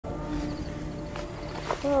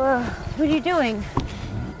What are you doing?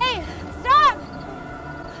 Hey, stop!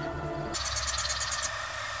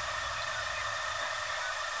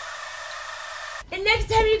 And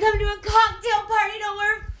next time you come to a cocktail party, don't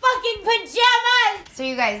wear fucking pajamas! So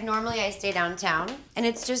you guys, normally I stay downtown, and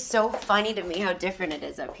it's just so funny to me how different it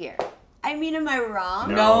is up here. I mean, am I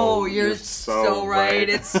wrong? No, you're so right.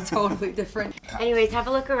 It's totally different. Anyways, have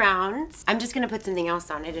a look around. I'm just gonna put something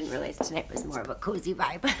else on. I didn't realize tonight was more of a cozy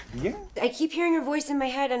vibe. Yeah. I keep hearing your voice in my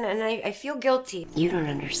head and I feel guilty. You don't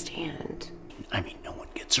understand. I mean, no one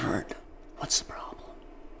gets hurt. What's the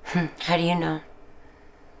problem? How do you know?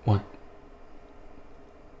 What?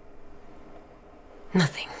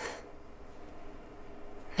 Nothing.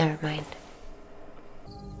 Never mind.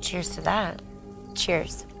 Cheers to that.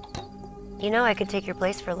 Cheers. You know, I could take your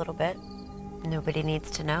place for a little bit. Nobody needs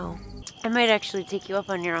to know. I might actually take you up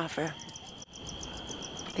on your offer.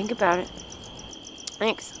 Think about it.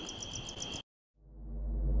 Thanks.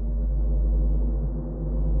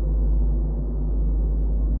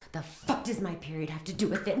 The fuck does my period have to do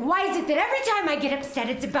with it? And why is it that every time I get upset,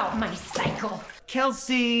 it's about my cycle?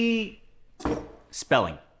 Kelsey...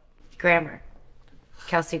 Spelling. Grammar.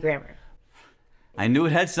 Kelsey Grammer. I knew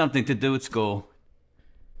it had something to do with school.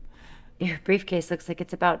 Your briefcase looks like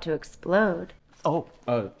it's about to explode. Oh,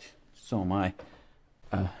 so am I.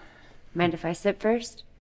 Mind if I sip first?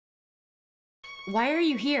 Why are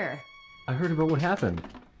you here? I heard about what happened.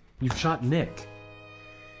 You shot Nick.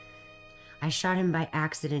 I shot him by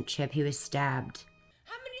accident, Chip. He was stabbed.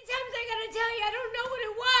 How many times I gotta tell you I don't know what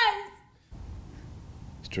it was?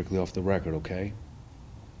 Strictly off the record, okay?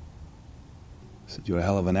 Said you're a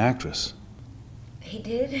hell of an actress. He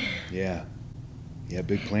did? Yeah. He had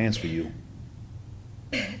big plans for you.